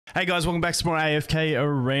Hey guys, welcome back to more AFK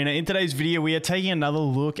Arena. In today's video, we are taking another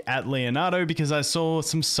look at Leonardo because I saw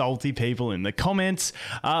some salty people in the comments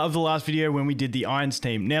of the last video when we did the Ainz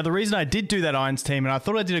team. Now, the reason I did do that Ainz team, and I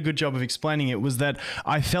thought I did a good job of explaining it, was that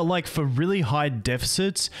I felt like for really high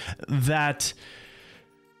deficits that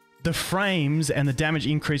the frames and the damage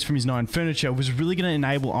increase from his 9 furniture was really going to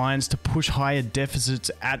enable Ainz to push higher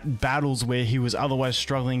deficits at battles where he was otherwise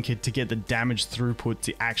struggling to get the damage throughput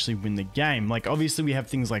to actually win the game. Like, obviously we have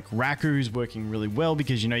things like Raku's working really well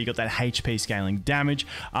because, you know, you got that HP scaling damage,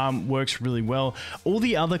 works really well. All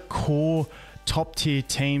the other core top tier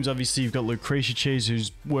teams, obviously you've got Lucretia Cheese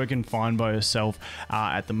who's working fine by herself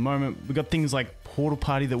at the moment. We've got things like Portal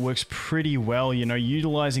Party that works pretty well, you know,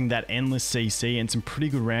 utilizing that endless CC and some pretty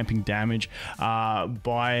good ramping damage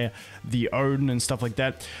by the Odin and stuff like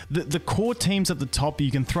that. The core teams at the top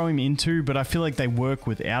you can throw him into, but I feel like they work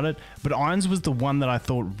without it. But Ainz was the one that I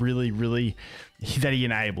thought really that he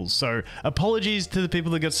enables. So apologies to the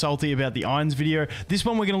people that got salty about the Ainz video. This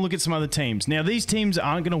one we're going to look at some other teams. Now these teams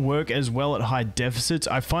aren't going to work as well at high deficits.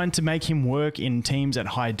 I find to make him work in teams at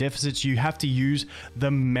high deficits, you have to use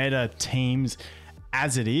the meta teams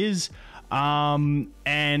as it is. And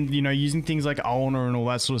you know, using things like Ulna and all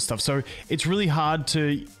that sort of stuff. So it's really hard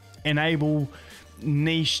to enable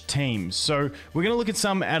niche teams. So we're going to look at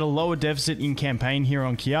some at a lower deficit in campaign here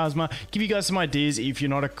on Kiasma, give you guys some ideas if you're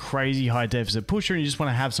not a crazy high deficit pusher and you just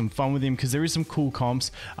want to have some fun with him, because there is some cool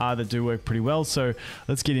comps that do work pretty well. So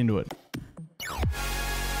let's get into it.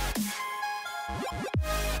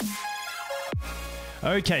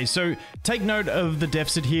 Okay, so take note of the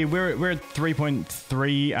deficit here. We're at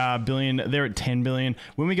 3.3 billion. They're at 10 billion.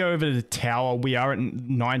 When we go over to the tower, we are at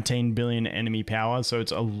 19 billion enemy power, so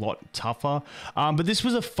it's a lot tougher. But this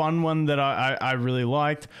was a fun one that I really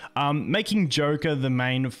liked. Making Joker the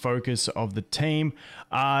main focus of the team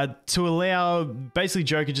to allow basically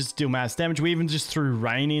Joker just to deal mass damage. We even just threw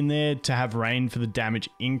Rain in there to have Rain for the damage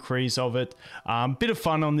increase of it. Bit of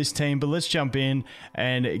fun on this team, but let's jump in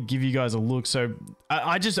and give you guys a look. So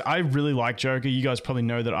I really like Joker. You guys probably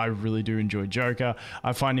know that I really do enjoy Joker.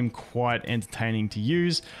 I find him quite entertaining to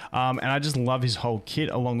use, and I just love his whole kit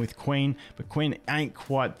along with Queen. But Queen ain't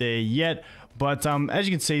quite there yet. But as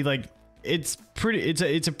you can see, like it's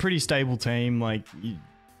a pretty stable team. Like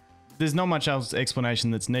there's not much else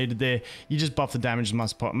explanation that's needed there. You just buff the damage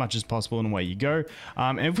as much as possible, and away you go.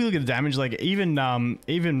 And if we look at the damage, like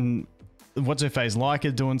even what's her face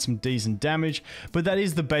Leica doing some decent damage, but that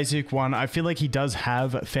is the basic one. I feel like he does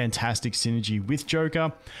have fantastic synergy with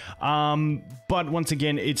Joker, but once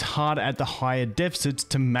again, it's hard at the higher deficits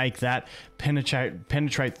to make that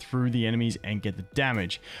penetrate through the enemies and get the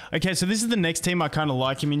damage. Okay, so this is the next team I kind of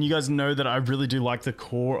like. I mean, you guys know that I really do like the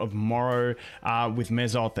core of Morrow with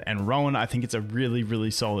Mezoth and Rowan. I think it's a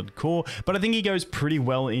really solid core, but I think he goes pretty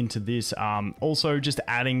well into this. Also, just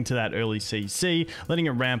adding to that early CC, letting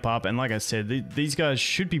it ramp up, and like I said, these guys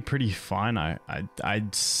should be pretty fine.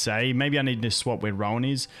 I'd say maybe I need to swap where Rowan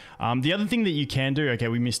is. The other thing that you can do, okay,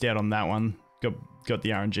 we missed out on that one. Got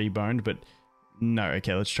the RNG boned, but no.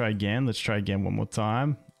 Okay, let's try again. Let's try again one more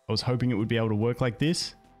time. I was hoping it would be able to work like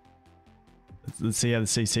this. Let's see how the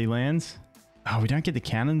CC lands. Oh, we don't get the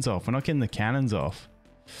cannons off. We're not getting the cannons off.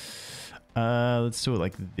 Let's do it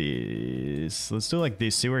like this. Let's do it like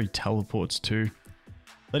this. See where he teleports to.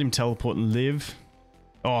 Let him teleport and live.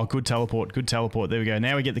 Oh, good teleport, good teleport. There we go.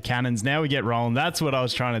 Now we get the cannons. Now we get rolling. That's what I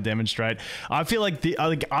was trying to demonstrate. I feel like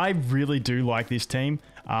I really do like this team.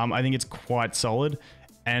 I think it's quite solid,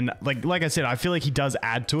 and like I said, I feel like he does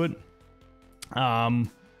add to it.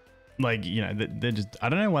 Like, you know, they're just, I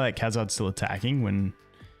don't know why that Khazard's still attacking when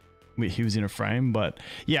he was in a frame, but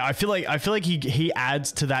yeah, I feel like he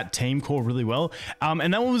adds to that team core really well.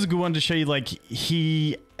 And that one was a good one to show you. Like,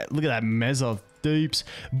 look at that Mezoth dupes,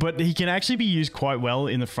 but he can actually be used quite well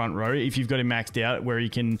in the front row if you've got him maxed out, where he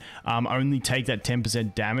can only take that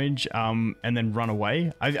 10% damage and then run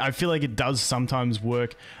away. I feel like it does sometimes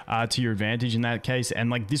work to your advantage in that case. And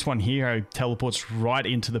like this one here, teleports right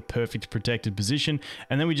into the perfect protected position,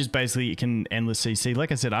 and then we just basically can endless CC.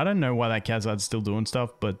 Like I said, I don't know why that Khazard's still doing stuff,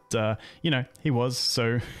 but you know, he was,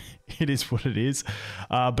 so it is what it is.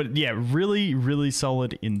 But yeah, really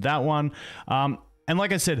solid in that one. And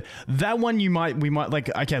like I said, that one we might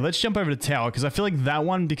like, okay, let's jump over to tower, because I feel like that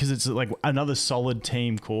one, because it's like another solid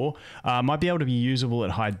team core, might be able to be usable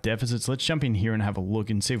at high deficits. Let's jump in here and have a look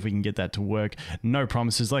and see if we can get that to work. No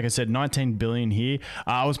promises. Like I said, 19 billion here.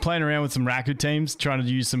 I was playing around with some Raku teams, trying to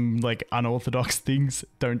use some like unorthodox things.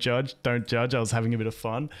 Don't judge. I was having a bit of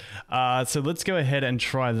fun. So let's go ahead and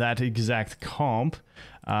try that exact comp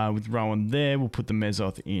with Rowan there. We'll put the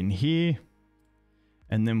Mezoth in here.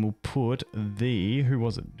 And then we'll put the... Who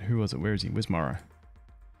was it? Who was it? Where is he? Where's Morrow?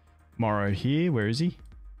 Morrow here. Where is he?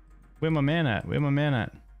 Where my man at? Where my man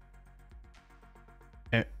at?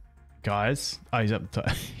 Guys. Oh, he's up top.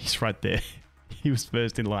 He's right there. He was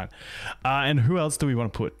first in line. And who else do we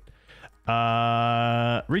want to put?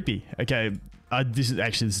 Rigby. Okay. This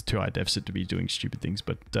is too high deficit to be doing stupid things,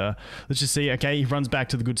 but let's just see. Okay, he runs back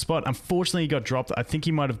to the good spot. Unfortunately, he got dropped. I think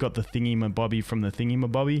he might have got the thingy-mabobby from the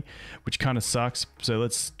thingy-mabobby, which kind of sucks. So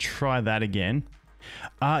let's try that again.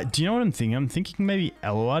 Do you know what I'm thinking? I'm thinking maybe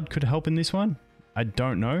Eloard could help in this one. I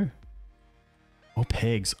don't know. Or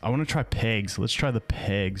Pegs. I want to try Pegs. Let's try the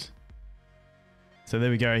Pegs. So there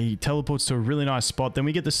we go. He teleports to a really nice spot. Then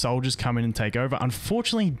we get the soldiers come in and take over.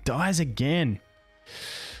 Unfortunately, he dies again.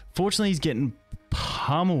 Fortunately, he's getting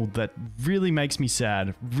pummeled. That really makes me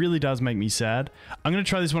sad. Really does make me sad. I'm going to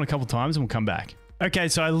try this one a couple times and we'll come back. Okay,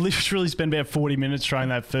 so I literally spent about 40 minutes trying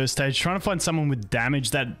that first stage, trying to find someone with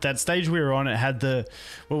damage. That stage we were on, it had the,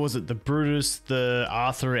 what was it? The Brutus, the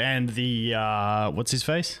Arthur, and the, what's his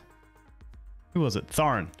face? Who was it?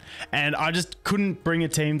 Thorin. And I just couldn't bring a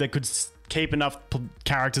team that could keep enough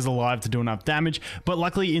characters alive to do enough damage, but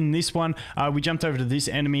luckily in this one we jumped over to this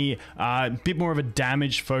enemy, a bit more of a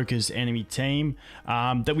damage focused enemy team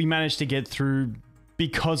that we managed to get through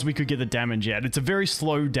because we could get the damage out. It's a very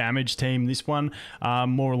slow damage team, this one,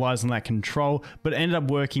 more relies on that control, but ended up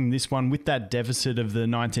working this one with that deficit of the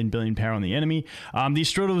 19 billion power on the enemy. The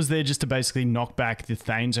Astrudal was there just to basically knock back the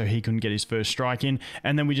Thane so he couldn't get his first strike in,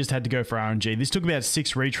 and then we just had to go for RNG. This took about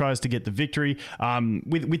 6 retries to get the victory.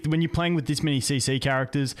 When you're playing with this many CC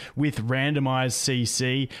characters with randomized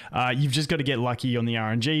CC, you've just got to get lucky on the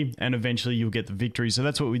RNG, and eventually you'll get the victory. So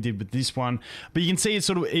that's what we did with this one. But you can see it's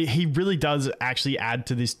sort of, he really does actually add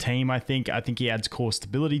to this team. I think he adds core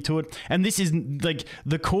stability to it, and this is like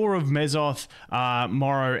the core of Mezoth,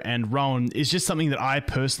 Morrow, and Rowan is just something that I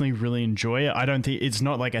personally really enjoy. I don't think it's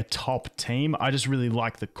not like a top team. I just really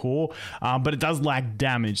like the core, but it does lack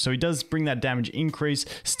damage, so he does bring that damage increase.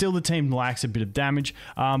 Still, the team lacks a bit of damage,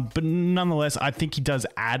 but nonetheless, I think he does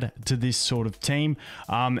add to this sort of team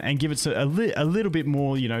and give it a little bit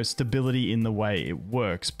more, you know, stability in the way it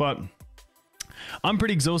works. But I'm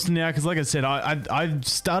pretty exhausted now because, like I said, I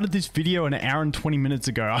started this video an hour and 20 minutes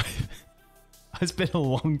ago. I spent a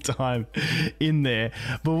long time in there,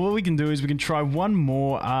 but what we can do is we can try one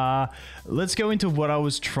more. Let's go into what I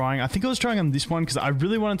was trying. I think I was trying on this one because I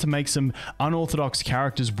really wanted to make some unorthodox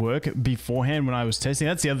characters work beforehand when I was testing.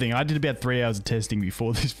 That's the other thing. I did about 3 hours of testing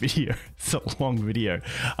before this video. It's a long video.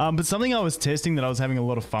 But something I was testing that I was having a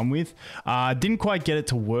lot of fun with, didn't quite get it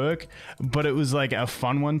to work, but it was like a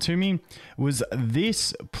fun one to me, was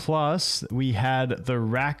this, plus we had the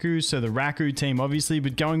Raku. So the Raku team, obviously,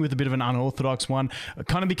 but going with a bit of an unorthodox one,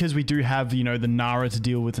 kind of because we do have, you know, the Nara to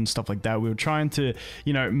deal with and stuff like that. We were trying to,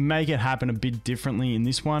 you know, make it happen a bit differently in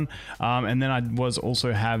this one. And then I was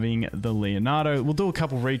also having the Leonardo. We'll do a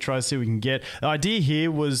couple retries, see what we can get. The idea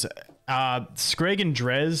here was Screg and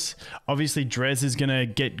Drez. Obviously Drez is gonna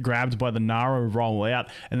get grabbed by the Nara, roll out,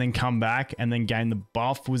 and then come back and then gain the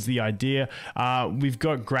buff was the idea. We've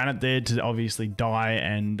got Granite there to obviously die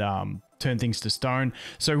and turn things to stone.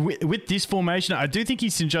 So with this formation, I do think he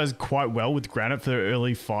synergized quite well with Granite for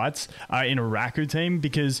early fights in a Raku team,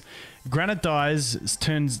 because Granite dies,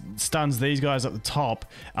 stuns these guys at the top,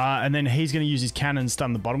 and then he's going to use his cannon and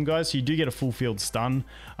stun the bottom guys, so you do get a full field stun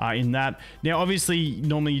in that. Now obviously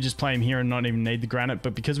normally you just play him here and not even need the Granite,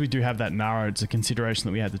 but because we do have that Nara, it's a consideration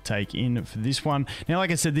that we had to take in for this one. Now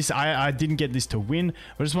like I said, this I didn't get this to win.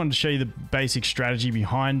 I just wanted to show you the basic strategy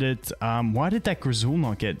behind it. Why did that Grazul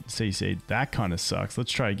not get CC'd? That kind of sucks.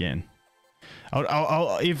 Let's try again.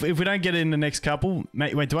 If we don't get it in the next couple,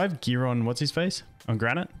 wait, do I have gear on what's his face? On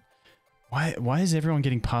Granite? Why is everyone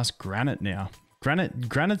getting past Granite now?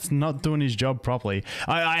 Granite's not doing his job properly.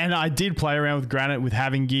 And I did play around with Granite with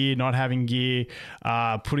having gear, not having gear,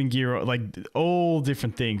 putting gear on, like all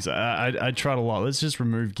different things. I tried a lot. Let's just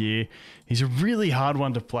remove gear. He's a really hard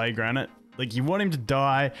one to play, Granite. Like, you want him to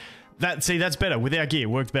die. See, that's better. Without gear,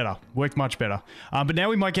 worked better. Worked much better. But now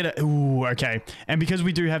we might get a... Ooh, okay. And because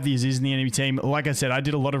we do have the Aziz in the enemy team, like I said, I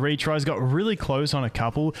did a lot of retries, got really close on a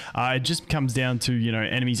couple. It just comes down to, you know,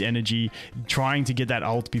 enemy's energy, trying to get that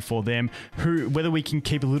ult before them. Whether we can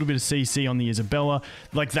keep a little bit of CC on the Isabella,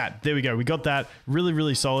 like that. There we go. We got that. Really,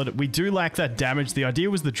 really solid. We do lack that damage. The idea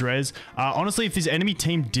was the Drez. Honestly, if this enemy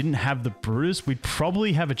team didn't have the Brutus, we'd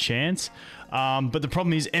probably have a chance. But the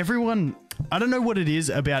problem is everyone... I don't know what it is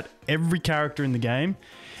about every character in the game.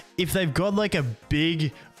 If they've got like a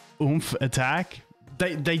big oomph attack,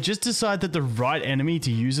 they just decide that the right enemy to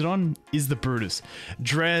use it on is the Brutus.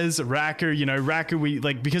 Drez, Raku, you know, Raku, we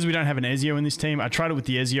like, because we don't have an Ezio in this team, I tried it with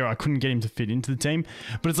the Ezio, I couldn't get him to fit into the team,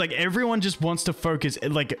 but it's like everyone just wants to focus,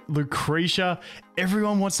 like Lucretia,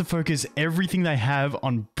 everyone wants to focus everything they have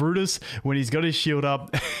on Brutus when he's got his shield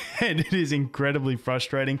up, and it is incredibly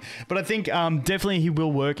frustrating. But I think definitely he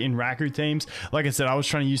will work in Raku teams. Like I said, I was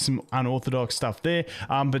trying to use some unorthodox stuff there,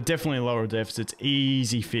 but definitely lower deficits,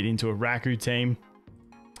 easy fit into a Raku team.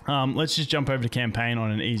 Let's just jump over to campaign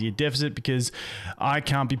on an easier deficit because I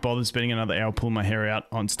can't be bothered spending another hour pulling my hair out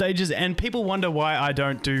on stages, and people wonder why I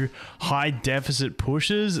don't do high deficit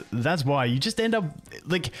pushes. That's why. You just end up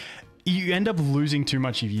like, you end up losing too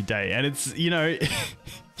much of your day, and it's, you know,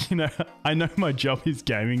 you know, I know my job is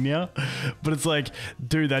gaming now, but it's like,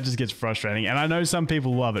 dude, that just gets frustrating. And I know some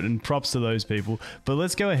people love it, and props to those people. But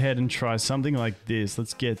let's go ahead and try something like this.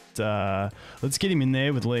 Let's get him in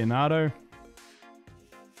there with Leonardo.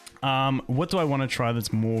 What do I want to try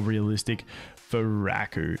that's more realistic for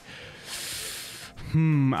Raku?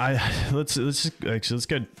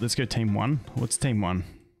 Let's go team 1. What's team 1?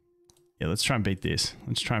 Yeah, let's try and beat this.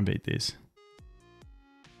 Let's try and beat this.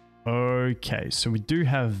 Okay, so we do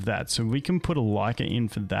have that. So we can put a Leica in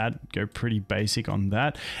for that. Go pretty basic on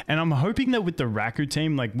that. And I'm hoping that with the Raku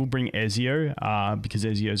team, like, we'll bring Ezio, because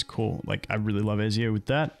Ezio's cool. Like, I really love Ezio with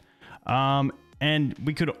that. And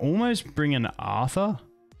we could almost bring an Arthur.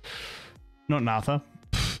 Not an Arthur.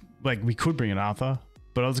 Like, we could bring an Arthur.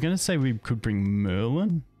 But I was going to say we could bring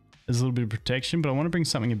Merlin as a little bit of protection. But I want to bring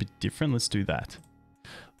something a bit different. Let's do that.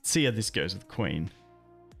 Let's see how this goes with Queen.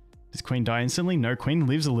 Does Queen die instantly? No, Queen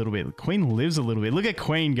lives a little bit. Queen lives a little bit. Look at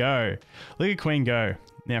Queen go. Look at Queen go.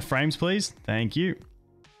 Now, frames, please. Thank you.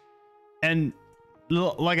 And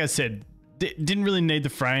like I said, didn't really need the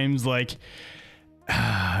frames. Like,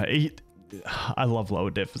 I love lower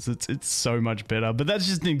deficits. It's so much better. But that's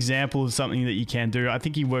just an example of something that you can do. I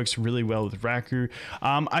think he works really well with Raku.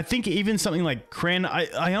 I think even something like Kren,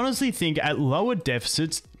 I honestly think at lower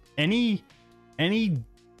deficits, any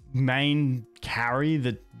main carry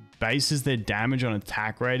that bases their damage on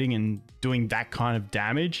attack rating and doing that kind of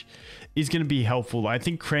damage is going to be helpful. I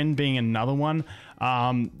think Kren being another one,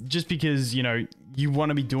 just because, you know, you want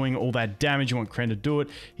to be doing all that damage, you want Kren to do it.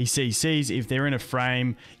 He CCs, if they're in a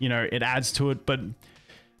frame, you know, it adds to it, but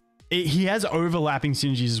he has overlapping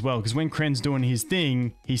synergies as well, because when Kren's doing his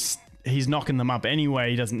thing, he's knocking them up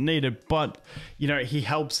anyway. He doesn't need it, but, you know, he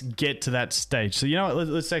helps get to that stage. So, you know what,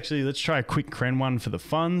 let's try a quick Kren one for the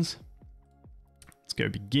funds. Let's go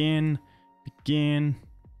begin. All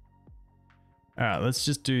right, let's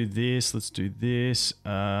just do this. Let's do this.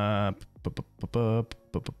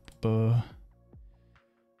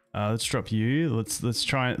 Let's drop you. Let's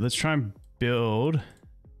try and build a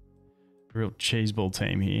real cheeseball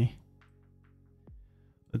team here.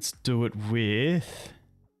 Let's do it with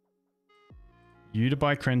you to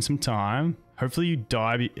buy Kren some time. Hopefully you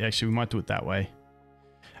die. Actually, we might do it that way.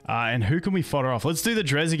 And who can we fodder off? Let's do the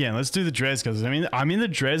Drez again. Let's do the Drez, because I'm in the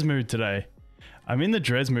Drez mood today. I'm in the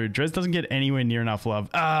Drez mood. Drez doesn't get anywhere near enough love.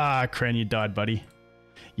 Ah, Kren, you died, buddy.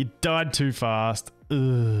 You died too fast. Ugh.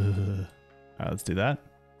 All right, let's do that.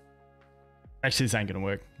 Actually, this ain't gonna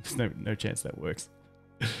work. There's no chance that works.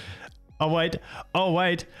 Oh wait, oh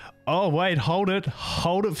wait, oh wait, hold it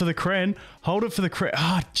for the Kren, hold it for the Kren.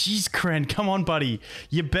 Ah, jeez, Kren, come on, buddy,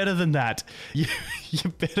 you're better than that.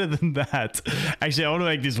 You're better than that. Actually, I want to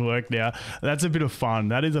make this work now. That's a bit of fun.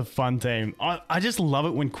 That is a fun team. I just love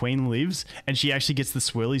it when Queen lives and she actually gets the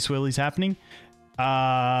swirlies happening.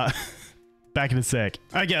 Back in a sec.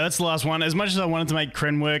 Okay, that's the last one. As much as I wanted to make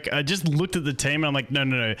Kren work, I just looked at the team and I'm like,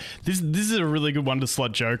 no. This is a really good one to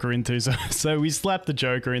slot Joker into. So we slapped the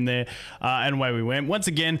Joker in there, and away we went. Once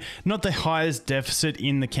again, not the highest deficit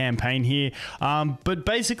in the campaign here, but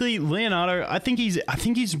basically Leonardo, I think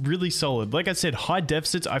he's really solid. Like I said, high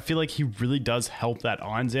deficits, I feel like he really does help that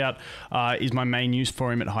Ainz out. Is my main use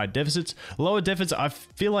for him at high deficits. Lower deficits, I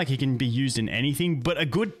feel like he can be used in anything, but a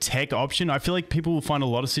good tech option. I feel like people will find a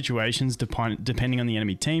lot of situations depending on the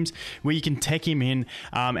enemy teams where you can tech him in,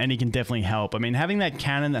 and he can definitely help. I mean, having that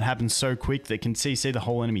cannon that happens so quick that can CC the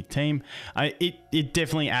whole enemy team, it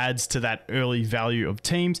definitely adds to that early value of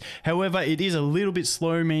teams. However, it is a little bit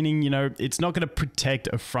slow, meaning, you know, it's not going to protect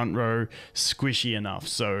a front row squishy enough.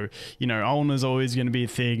 So, you know, Ulna's always going to be a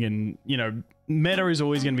thing, and, you know, meta is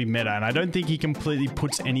always going to be meta, and I don't think he completely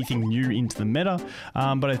puts anything new into the meta,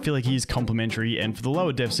 but I feel like he is complementary, and for the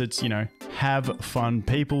lower deficits, you know, have fun,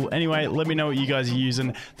 people. Anyway, let me know what you guys are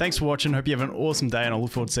using. Thanks for watching. Hope you have an awesome day, and I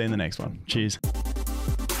look forward to seeing the next one. Cheers.